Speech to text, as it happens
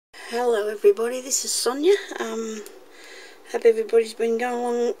Hello everybody, this is Sonia. Hope everybody's been going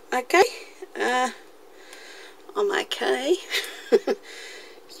along okay. I'm okay.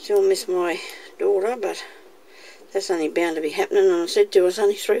 Still miss my daughter, but that's only bound to be happening, and I said to her it's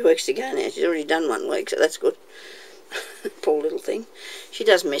only 3 weeks to go now. She's already done 1 week, so that's good. Poor little thing. She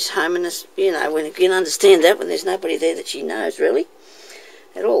does miss home, and it's, you know, when you can understand that when there's nobody there that she knows really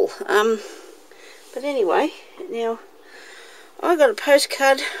at all. But anyway, now I got a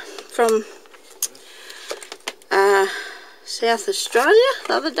postcard from South Australia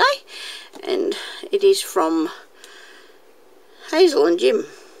the other day, and it is from Hazel and Jim.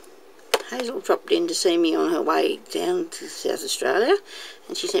 Hazel dropped in to see me on her way down to South Australia,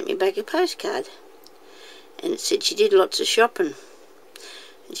 and she sent me back a postcard, and it said she did lots of shopping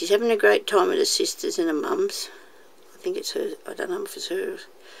and she's having a great time with her sisters and her mum's. I think it's her, I don't know if it's hers,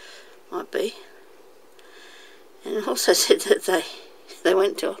 might be. And it also said that they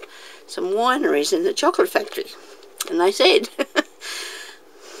went to some wineries in the chocolate factory, and they said,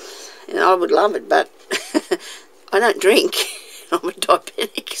 and I would love it, but I don't drink. I'm a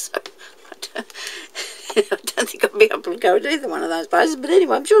diabetic, so I don't think I'll be able to go to either one of those places. But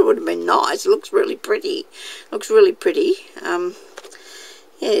anyway, I'm sure it would have been nice. It looks really pretty.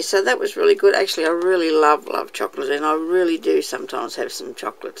 Yeah, so that was really good. Actually, I really love chocolate, and I really do sometimes have some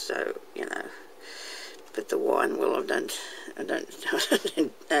chocolate. So you know, but the wine, well, I don't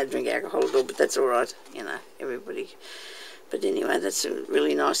drink alcohol at all. But that's all right. You know, everybody. But anyway, that's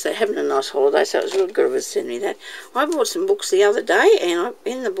really nice. They're having a nice holiday, so it was really good of her to send me that. I bought some books the other day, and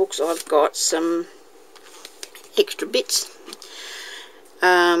in the books I've got some extra bits.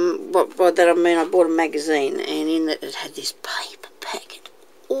 By that I mean I bought a magazine, and in it had this paper packet,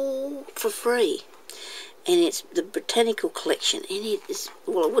 all for free. And it's the botanical collection, and it is,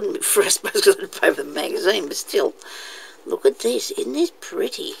 well, it wouldn't be free, I suppose, because I'd pay for the magazine, but still, look at this. Isn't this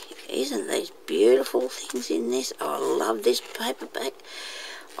pretty? Isn't these beautiful things in this? I love this paperback.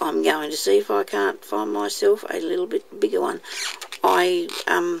 I'm going to see if I can't find myself a little bit bigger one. I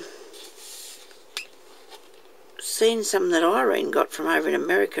seen some that Irene got from over in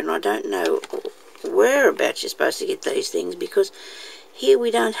America, and I don't know whereabouts you're supposed to get these things, because here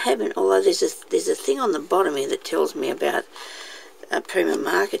we don't have it. Although there's a thing on the bottom here that tells me about premium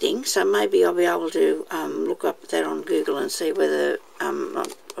marketing, so maybe I'll be able to look up that on Google and see whether on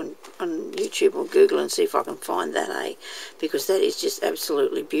YouTube or Google and see if I can find that, because that is just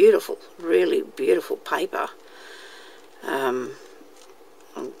absolutely beautiful, really beautiful paper. I'll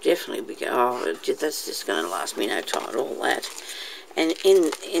definitely be that's just going to last me no time at all, that. And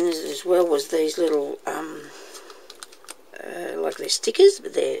in it as well was these little like they're stickers,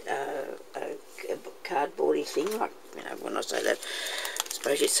 but they're a cardboardy thing, like, you know, when I say that, I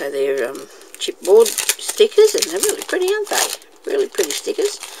suppose you'd say they're chipboard stickers, and they're really pretty, aren't they? Really pretty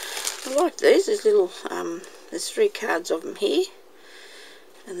stickers. I like these. There's little, there's 3 cards of them here,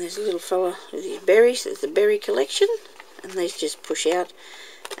 and there's a little fella with his berries. There's the berry collection, and these just push out,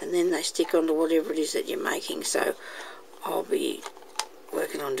 and then they stick onto whatever it is that you're making. So I'll be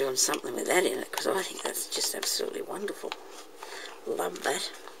working on doing something with that in it, because I think that's just absolutely wonderful. Love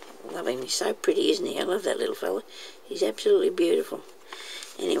that. Love him. He's so pretty, isn't he? I love that little fella. He's absolutely beautiful.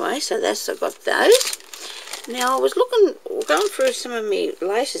 Anyway, so that's, I got those. Now, I was going through some of my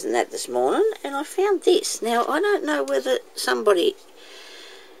laces and that this morning, and I found this. Now, I don't know whether somebody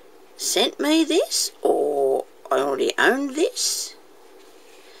sent me this, or I already owned this.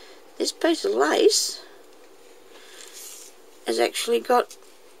 This piece of lace has actually got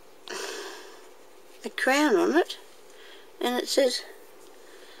a crown on it, and it says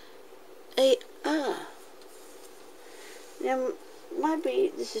ER. Now,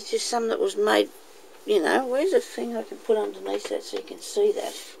 maybe this is just some that was made, you know. Where's a thing I can put underneath that so you can see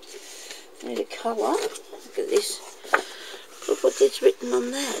that? I need a colour. Look at this. Look what that's written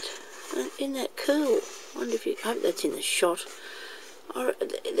on that. Isn't that cool? I wonder if you, I hope that's in the shot.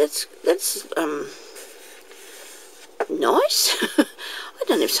 That's nice. I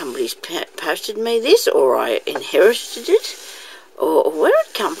don't know if somebody's posted me this, or I inherited it, or where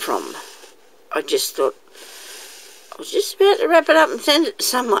it come from. I just thought, I was just about to wrap it up and send it to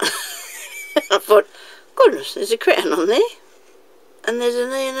someone. I thought, goodness, there's a crown on there, and there's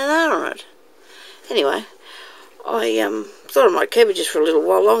an E and an R on it. Anyway, I thought I might keep it just for a little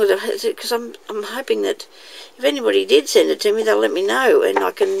while longer, because I'm hoping that if anybody did send it to me, they'll let me know, and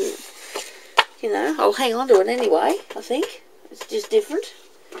I can, you know, I'll hang on to it anyway. I think it's just different,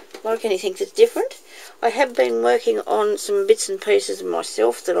 like anything that's different. I have been working on some bits and pieces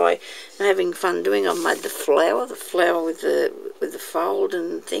myself that I am having fun doing. I've made the flower with the fold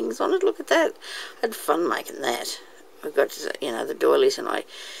and things on it. Look at that. I had fun making that. I got, you know, the doilies, and I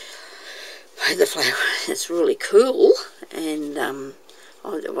the flower. It's really cool, and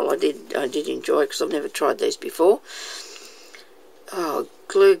I did enjoy it because I've never tried these before. Oh,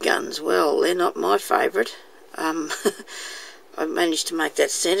 glue guns. Well, they're not my favourite. I managed to make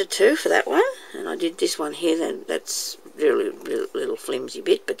that centre too for that one, and I did this one here. That's really little flimsy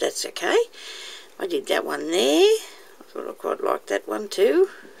bit, but that's okay. I did that one there. I thought I quite liked that one too.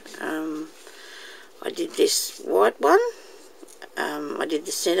 I did this white one. I did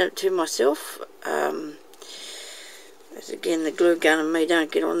the centre to myself. As again, the glue gun and me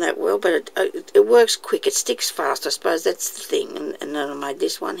don't get on that well, but it works quick. It sticks fast, I suppose. That's the thing. And then I made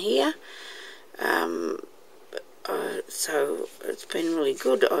this one here. So it's been really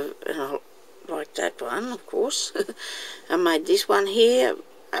good. And I like that one, of course. I made this one here.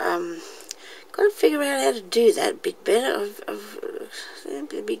 Got to figure out how to do that a bit better. I've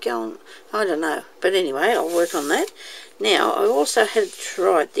be going, I don't know. But anyway, I'll work on that. Now, I also had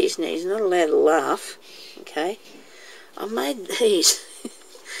tried this. Now, he's not allowed to laugh. Okay. I made these.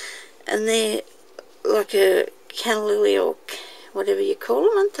 And they're like a canna lily or whatever you call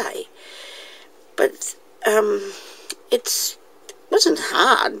them, aren't they? But it wasn't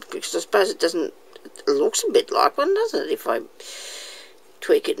hard, because I suppose it looks a bit like one, doesn't it, if I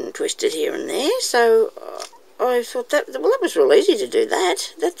tweak it and twist it here and there. So I thought that was real easy to do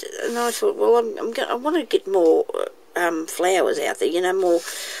that. And I thought, well, I want to get more flowers out there, you know, more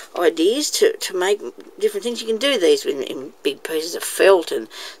ideas to make different things. You can do these in big pieces of felt and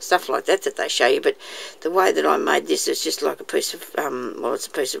stuff like that they show you, but the way that I made this is just like a piece of well, it's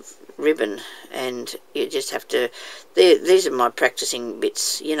a piece of ribbon, and you just have to, these are my practicing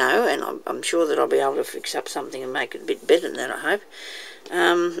bits, you know, and I'm sure that I'll be able to fix up something and make it a bit better than that, I hope.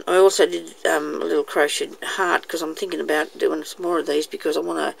 I also did a little crocheted heart, because I'm thinking about doing some more of these, because I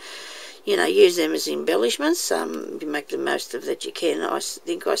want to, you know, use them as embellishments. You make the most of that you can. I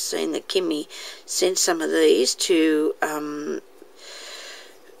think I've seen that Kimmy sent some of these to,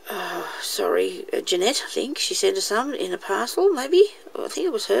 Jeanette, I think. She sent us some in a parcel, maybe. I think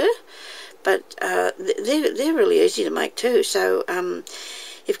it was her. But they're really easy to make too. So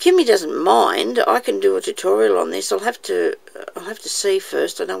if Kimmy doesn't mind, I can do a tutorial on this. I'll have to see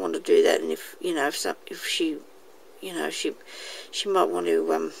first. I don't want to do that, and if you know, if she, you know, she might want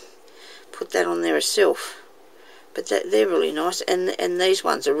to put that on there herself. But they're really nice, and these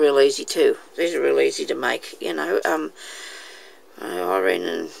ones are real easy too. These are real easy to make, you know.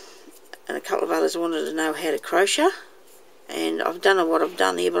 Irene and a couple of others wanted to know how to crochet, and I've done what I've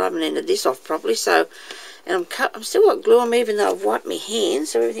done here, but I haven't ended this off properly. So, and I'm still got glue on me, even though I've wiped my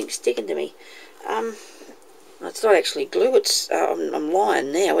hands, so everything's sticking to me. It's not actually glue. It's I'm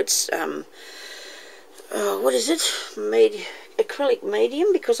lying now. It's what is it? Acrylic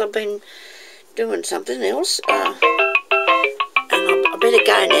medium, because I've been doing something else. And I better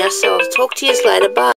go now, so I'll talk to you later. Bye.